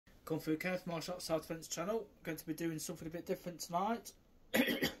Kung Fu Kenneth Martial Arts Self Defense channel. I'm going to be doing something a bit different tonight.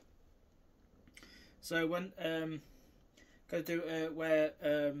 So when going to do where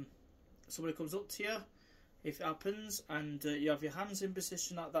somebody comes up to you, if it happens, and you have your hands in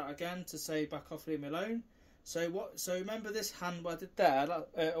position like that again to say back off, leave me alone. So remember this hand what I did there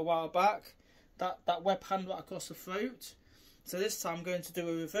a while back, that web hand right across the throat. So this time I'm going to do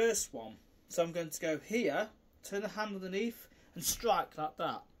a reverse one. So I'm going to go here, turn the hand underneath, and strike like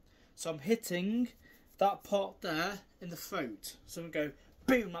that. So I'm hitting that part there in the throat. So I'm going to go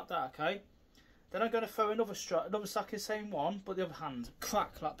boom like that, okay? Then I'm going to throw another strike, another exactly the same one, but the other hand,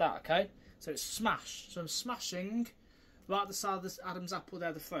 crack like that, okay? So it's smash. So I'm smashing right at the side of this Adam's apple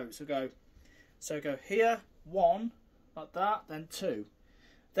there, the throat. So go here, 1, like that, then 2.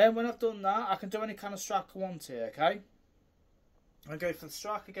 Then when I've done that, I can do any kind of strike I want here, okay? I go for the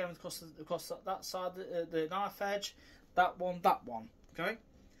strike again across that side, the knife edge, that one, okay?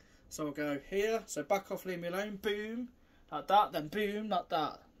 So I'll go here, so back off, leave me alone, boom, like that, then boom, like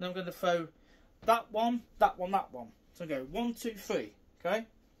that. Then I'm going to throw that one, that one. So I go 1, 2, 3, okay?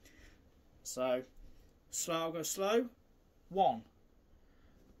 So slow, I'll go slow, 1.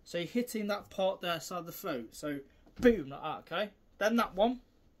 So you're hitting that part there, side of the throat. So boom, like that, okay? Then that one.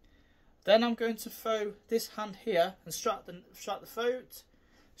 Then I'm going to throw this hand here and strike the throat,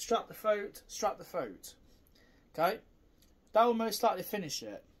 strike the throat, strike the throat. Okay? That will most likely finish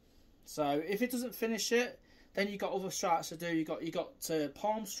it. So if it doesn't finish it, then you've got other strikes to do. You got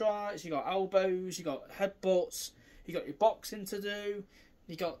palm strikes, you got elbows, you got headbutts, you got your boxing to do,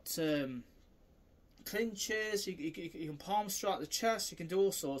 you got clinches, you can palm strike the chest, you can do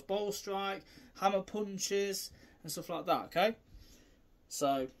all sorts, ball strike, hammer punches and stuff like that, okay?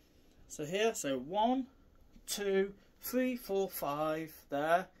 So here, so 1, 2, 3, 4, 5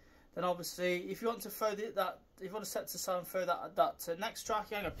 there. Then obviously if you want to throw if you want to set to side and throw that next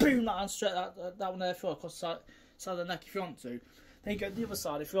strike, you're going to boom that hand straight that one there through across the side of the neck if you want to. Then you go to the other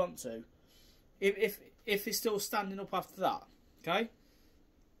side if you want to. If it's still standing up after that, okay?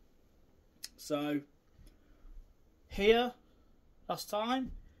 So here, last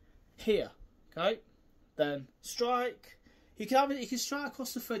time, here, okay? Then strike. You can strike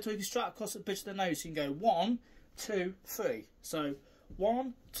across the throat, or you can strike across the bridge of the nose. You can go 1, 2, 3. So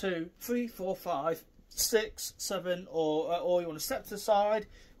 1, 2, 3, 4, 5, 6, 7, or you want to step to the side,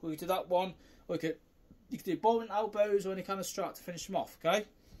 or you can do that one, or you can do bowling elbows or any kind of strike to finish them off. Okay.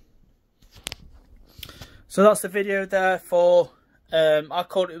 So that's the video there for I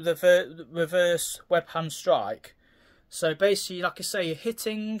called it the reverse web hand strike. So basically, like I say, you're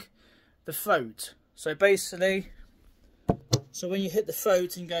hitting the throat. So basically, so when you hit the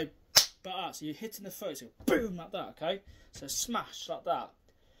throat and go like that, so you're hitting the throat, so boom like that, okay? So smash like that.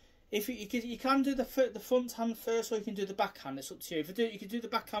 If you can do the front hand first, or you can do the back hand. It's up to you. You can do the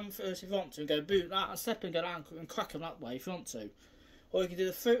back hand first if you want to, and go boom that, and step and go down and crack them that way if you want to, or you can do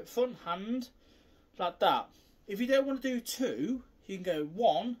the front hand like that. If you don't want to do 2, you can go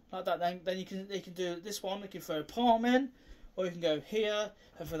 1 like that. Then you can do this one. You can throw a palm in, or you can go here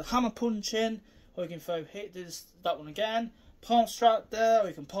and throw the hammer punch in, or you can throw that one again. Palm strike there, or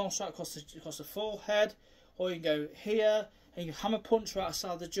you can palm strike across the forehead, or you can go here and you can hammer punch right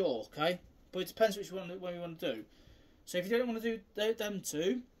outside the jaw, okay? But it depends which one you want to do. So if you don't want to do them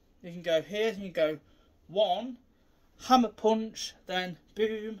 2, you can go here and you can go 1, hammer punch, then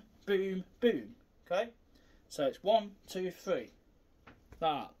boom, boom, boom, okay? So it's 1, 2, 3,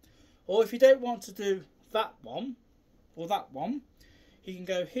 that. Or if you don't want to do that one or that one, you can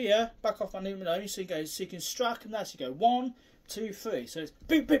go here, back off my nose, so you can strike them there. So you go 1, 2, 3. So it's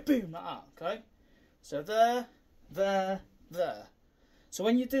boom, boom, boom like that. Okay. So there, there, there. So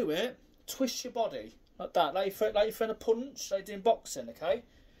when you do it, twist your body like that, like you're throwing a punch, like you're doing boxing. Okay.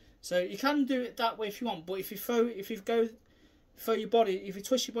 So you can do it that way if you want, but if you throw your body, if you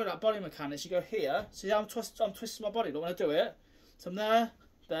twist your body like body mechanics, you go here. See, I'm twisting my body. Don't want to do it. So I'm there,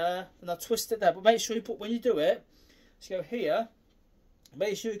 and I twist it there. But make sure when you do it, so you go here.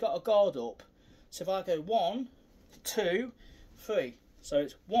 Make sure you've got a guard up. So if I go 1, 2, 3. So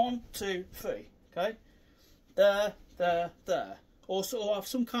it's 1, 2, 3. Okay? There, there, there. Also, or have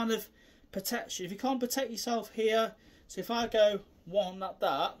some kind of protection. If you can't protect yourself here, so if I go 1 like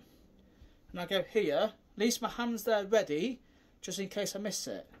that, and I go here, at least my hand's there ready, just in case I miss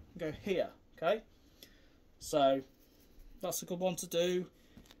it. Go here. Okay? So that's a good one to do.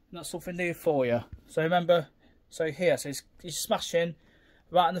 And that's something new for you. So remember, so here, so you're smashing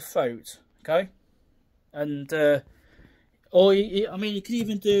right in the throat, okay? And or I mean, you can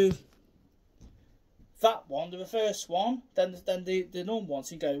even do that one, the reverse one, then the normal one.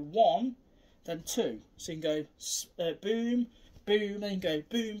 So you can go 1, then 2. So you can go boom, boom, boom, then go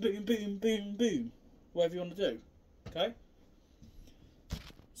boom, boom, boom, boom, boom. Whatever you want to do. Okay?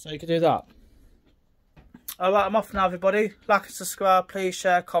 So you can do that. Alright, I'm off now, everybody. Like and subscribe, please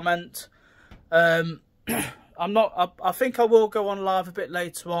share, comment. I think I will go on live a bit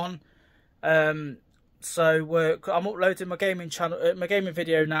later on. So I'm uploading my gaming channel, my gaming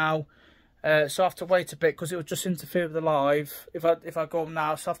video now. So I have to wait a bit because it will just interfere with the live if I go on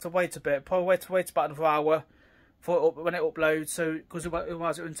now. So I have to wait a bit. Probably wait about another hour for when it uploads. So because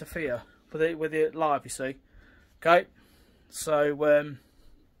otherwise it will interfere with the live. You see, okay? So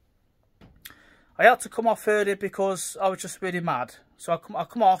I had to come off earlier because I was just really mad. So I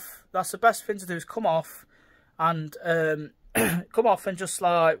come off. That's the best thing to do is come off and come off and just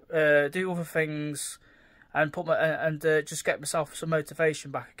like do other things. And just get myself some motivation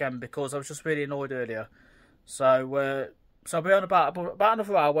back again because I was just really annoyed earlier. So I'll be on about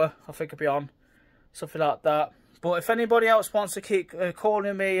another hour. I think I'll be on something like that. But if anybody else wants to keep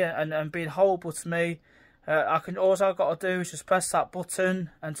calling me and being horrible to me, all I've got to do is just press that button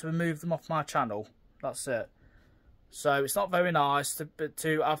and to remove them off my channel. That's it. So it's not very nice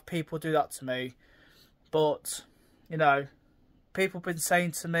to have people do that to me. But you know, people have been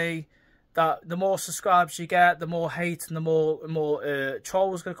saying to me that the more subscribers you get, the more hate and the more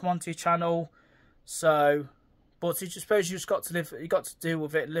trolls going to come onto your channel. So, but you suppose you just got to live. You got to deal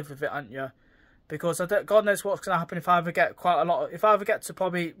with it, live with it, haven't you? Because God knows what's going to happen if I ever get quite a lot. If I ever get to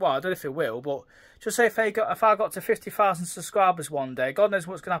probably, well, I don't know if it will, but just say if I got to 50,000 subscribers one day, God knows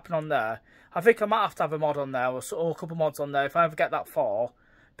what's going to happen on there. I think I might have a mod on there or a couple mods on there if I ever get that far.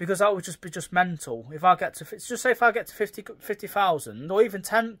 Because that would just be mental. If I get to, just say if I get to 50,000 or even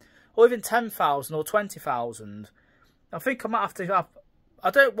 10,000 or 20,000, I think I might have to have. I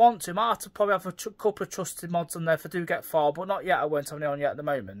don't want to. I might have to probably have a couple of trusted mods on there if I do get far, but not yet. I won't have any on yet at the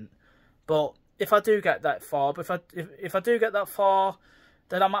moment. But if I do get that far, but if I do get that far,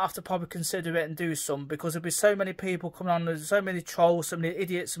 then I might have to probably consider it and do some because there'll be so many people coming on. There's so many trolls, so many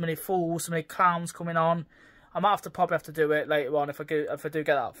idiots, so many fools, so many clowns coming on. I might probably have to do it later on if I do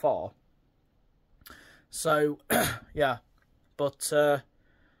get that far. So yeah, but the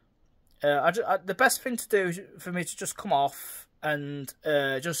best thing to do is for me to just come off and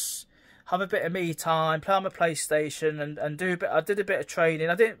just have a bit of me time, play on my PlayStation, and do a bit. I did a bit of training.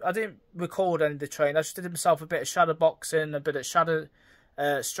 I didn't record any of the training. I just did myself a bit of shadow boxing, a bit of shadow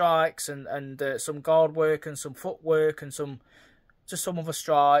strikes, and some guard work and some footwork and some other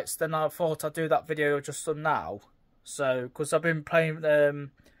strikes. Then I thought I'd do that video just done now. So because I've been playing my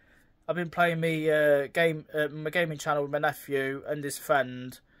gaming channel with my nephew and his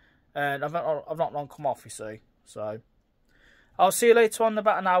friend, and I've not long come off, you see. So I'll see you later on in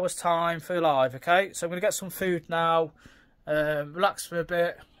about an hour's time for live, okay? So I'm gonna get some food now, relax for a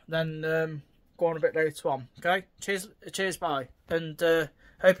bit, then go on a bit later on, okay? Cheers, bye, and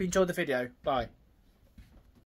hope you enjoyed the video. Bye.